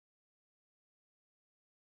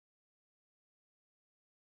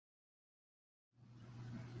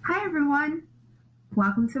Hi everyone!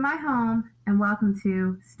 Welcome to my home and welcome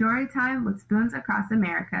to Storytime with Spoons Across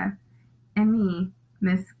America and me,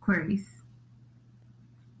 Miss Clarice.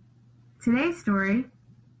 Today's story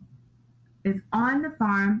is On the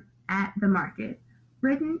Farm at the Market,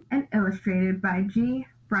 written and illustrated by G.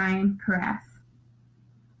 Brian Carras.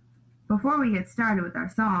 Before we get started with our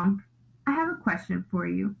song, I have a question for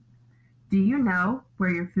you. Do you know where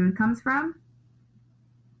your food comes from?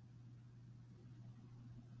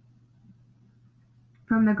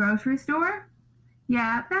 From the grocery store?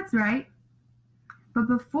 Yeah, that's right. But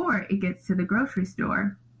before it gets to the grocery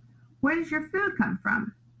store, where does your food come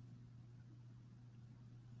from?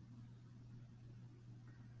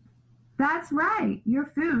 That's right. Your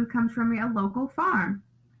food comes from a local farm.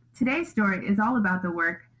 Today's story is all about the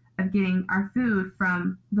work of getting our food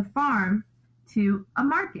from the farm to a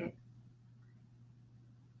market.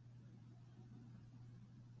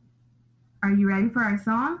 Are you ready for our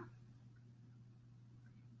song?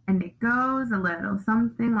 And it goes a little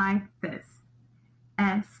something like this.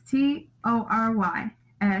 S-T-O-R-Y,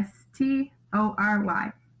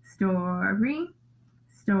 S-T-O-R-Y, story,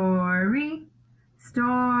 story,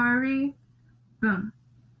 story, boom.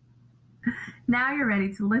 Now you're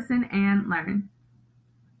ready to listen and learn.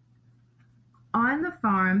 On the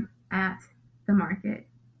farm at the market.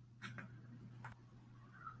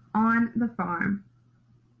 On the farm.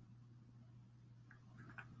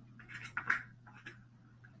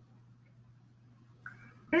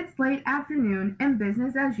 It's late afternoon and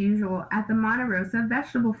business as usual at the Monte Rosa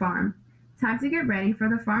vegetable farm. Time to get ready for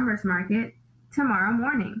the farmer's market tomorrow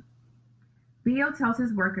morning. Leo tells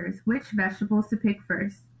his workers which vegetables to pick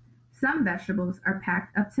first. Some vegetables are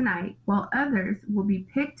packed up tonight, while others will be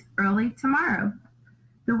picked early tomorrow.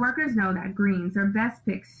 The workers know that greens are best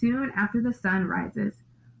picked soon after the sun rises,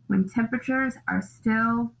 when temperatures are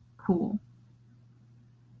still cool.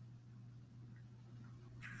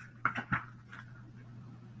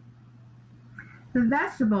 The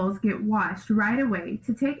vegetables get washed right away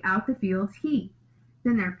to take out the field's heat.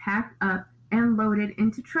 Then they're packed up and loaded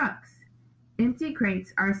into trucks. Empty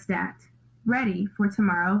crates are stacked, ready for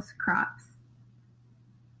tomorrow's crops.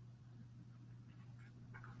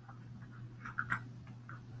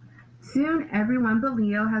 Soon everyone but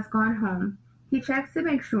Leo has gone home. He checks to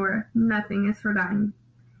make sure nothing is forgotten.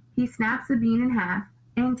 He snaps a bean in half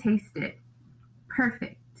and tastes it.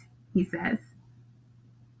 Perfect, he says.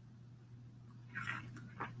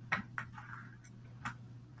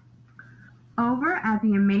 Over at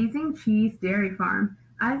the amazing cheese dairy farm,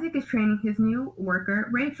 Isaac is training his new worker,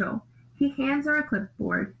 Rachel. He hands her a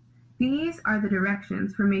clipboard. These are the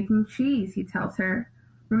directions for making cheese, he tells her.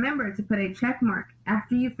 Remember to put a check mark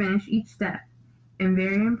after you finish each step. And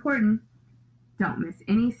very important, don't miss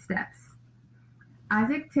any steps.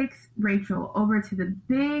 Isaac takes Rachel over to the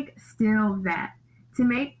big steel vat. To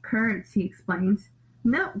make curds, he explains,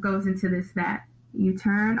 milk goes into this vat. You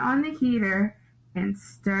turn on the heater and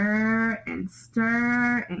stir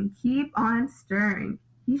and keep on stirring.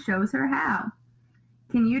 He shows her how.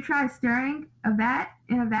 Can you try stirring in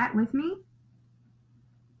a vat with me?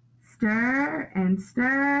 Stir and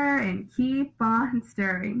keep on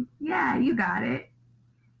stirring. Yeah, you got it.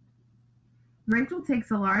 Rachel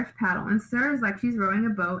takes a large paddle and stirs like she's rowing a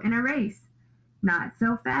boat in a race. Not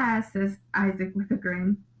so fast, says Isaac with a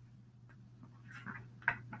grin.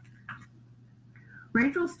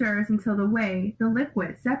 Rachel stirs until the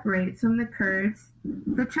liquid separates from the curds,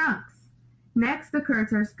 the chunks. Next, the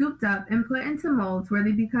curds are scooped up and put into molds where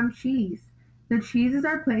they become cheese. The cheeses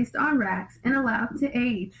are placed on racks and allowed to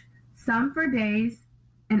age, some for days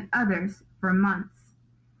and others for months.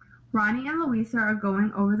 Ronnie and Louisa are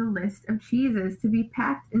going over the list of cheeses to be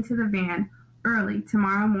packed into the van early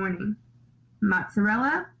tomorrow morning.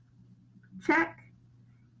 Mozzarella? Check.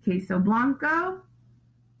 Queso Blanco?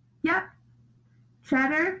 Yep.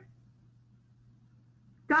 Cheddar?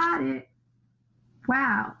 Got it.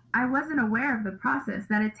 Wow, I wasn't aware of the process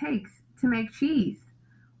that it takes to make cheese.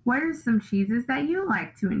 What are some cheeses that you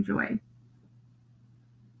like to enjoy?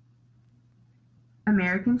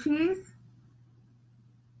 American cheese?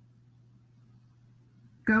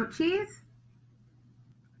 Goat cheese?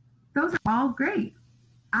 Those are all great.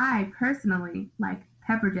 I personally like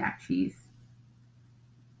pepper jack cheese.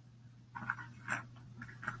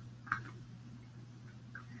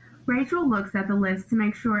 Rachel looks at the list to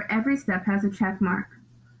make sure every step has a check mark.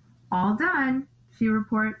 All done, she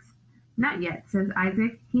reports. Not yet, says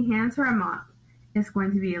Isaac. He hands her a mop. It's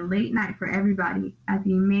going to be a late night for everybody at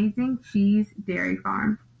the amazing cheese dairy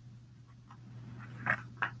farm.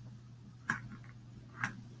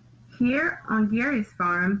 Here on Gary's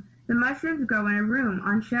farm, The mushrooms grow in a room,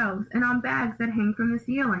 on shelves, and on bags that hang from the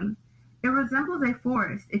ceiling. It resembles a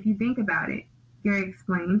forest if you think about it, Gary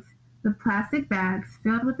explains. The plastic bags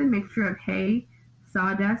filled with a mixture of hay,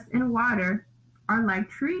 sawdust, and water are like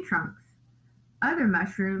tree trunks. Other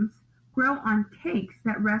mushrooms grow on cakes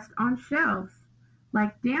that rest on shelves,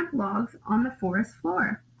 like damp logs on the forest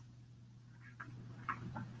floor.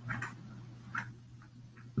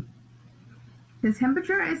 The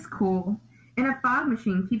temperature is cool, and a fog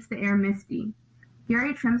machine keeps the air misty.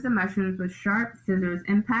 Gary trims the mushrooms with sharp scissors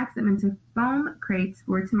and packs them into foam crates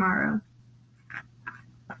for tomorrow.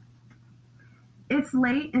 It's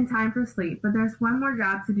late and time for sleep, but there's one more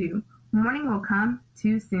job to do. Morning will come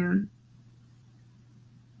too soon.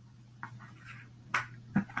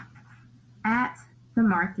 At the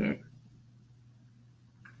market.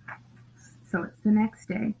 So it's the next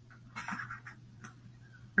day.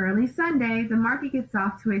 Early Sunday, the market gets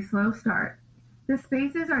off to a slow start. The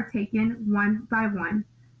spaces are taken one by one.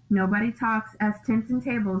 Nobody talks as tents and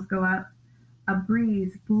tables go up. A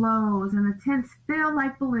breeze blows and the tents fill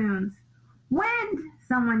like balloons. Wind!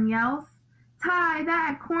 Someone yells. Tie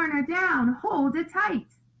that corner down. Hold it tight.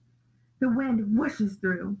 The wind whooshes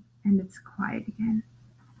through and it's quiet again.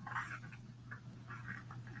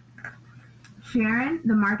 Sharon,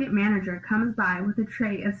 the market manager, comes by with a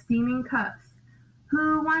tray of steaming cups.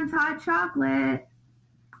 Who wants hot chocolate?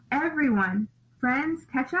 Everyone. Friends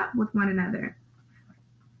catch up with one another.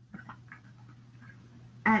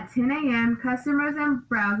 At 10 a.m., customers and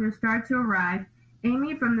browsers start to arrive.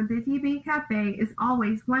 Amy from the Busy Bee Cafe is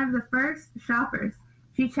always one of the first shoppers.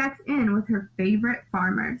 She checks in with her favorite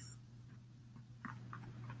farmers.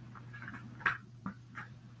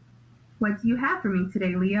 What do you have for me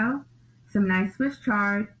today, Leo? Some nice Swiss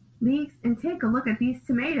chard, leeks, and take a look at these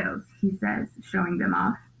tomatoes, he says, showing them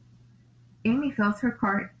off. Amy fills her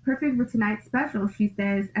cart. Perfect for tonight's special, she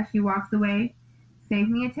says as she walks away. Save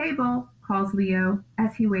me a table, calls Leo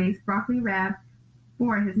as he weighs broccoli rabe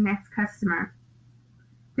for his next customer.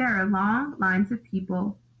 There are long lines of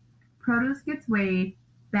people. Produce gets weighed,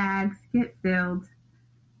 bags get filled,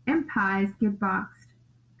 and pies get boxed.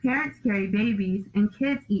 Parents carry babies, and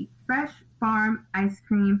kids eat fresh farm ice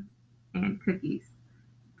cream and cookies.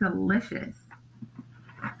 Delicious.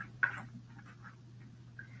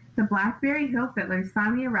 The Blackberry Hill Fiddlers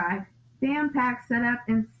finally arrive. They unpack, set up,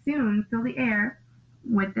 and soon fill the air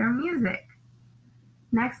with their music.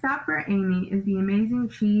 Next stop for Amy is the amazing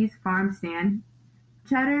cheese farm stand.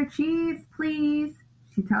 Cheddar cheese, please,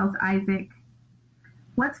 she tells Isaac.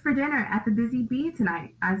 What's for dinner at the Busy Bee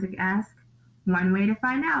tonight? Isaac asks. One way to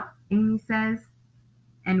find out, Amy says,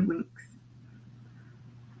 and winks.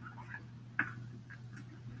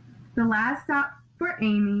 The last stop for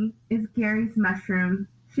Amy is Gary's mushroom.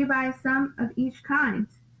 She buys some of each kind.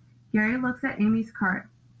 Gary looks at Amy's cart.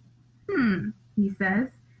 He says,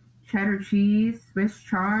 cheddar cheese, Swiss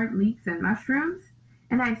chard, leeks, and mushrooms.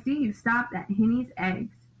 And I see you stopped at Henny's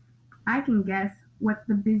Eggs. I can guess what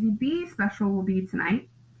the Busy Bee special will be tonight.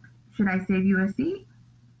 Should I save you a seat?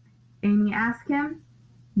 Amy asks him.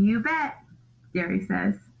 You bet, Gary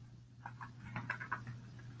says.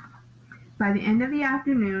 By the end of the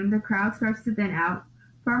afternoon, the crowd starts to thin out.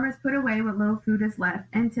 Farmers put away what little food is left,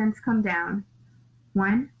 and tents come down.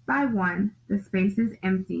 One by one, the space is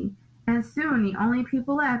empty, and soon the only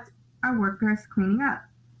people left are workers cleaning up.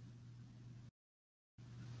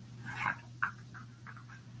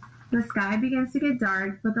 The sky begins to get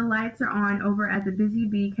dark, but the lights are on over at the Busy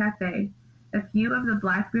Bee Cafe. A few of the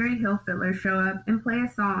Blackberry Hill Fiddlers show up and play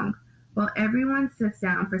a song, while everyone sits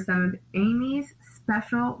down for some of Amy's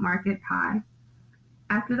special market pie.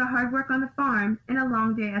 After the hard work on the farm and a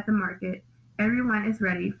long day at the market, everyone is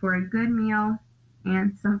ready for a good meal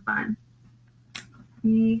and some fun.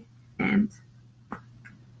 The end.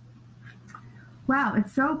 Wow,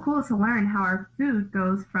 it's so cool to learn how our food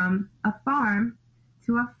goes from a farm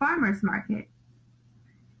to a farmer's market.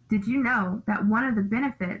 Did you know that one of the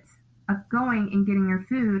benefits of going and getting your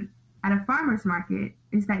food at a farmer's market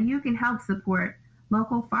is that you can help support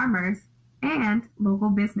local farmers and local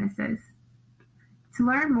businesses? To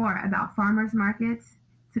learn more about farmers markets,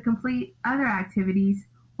 to complete other activities,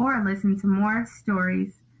 or listen to more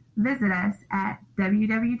stories, visit us at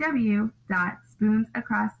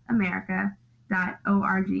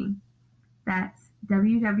www.spoonsacrossamerica.org. That's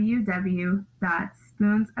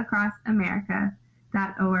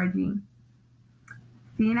www.spoonsacrossamerica.org.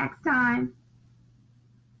 See you next time.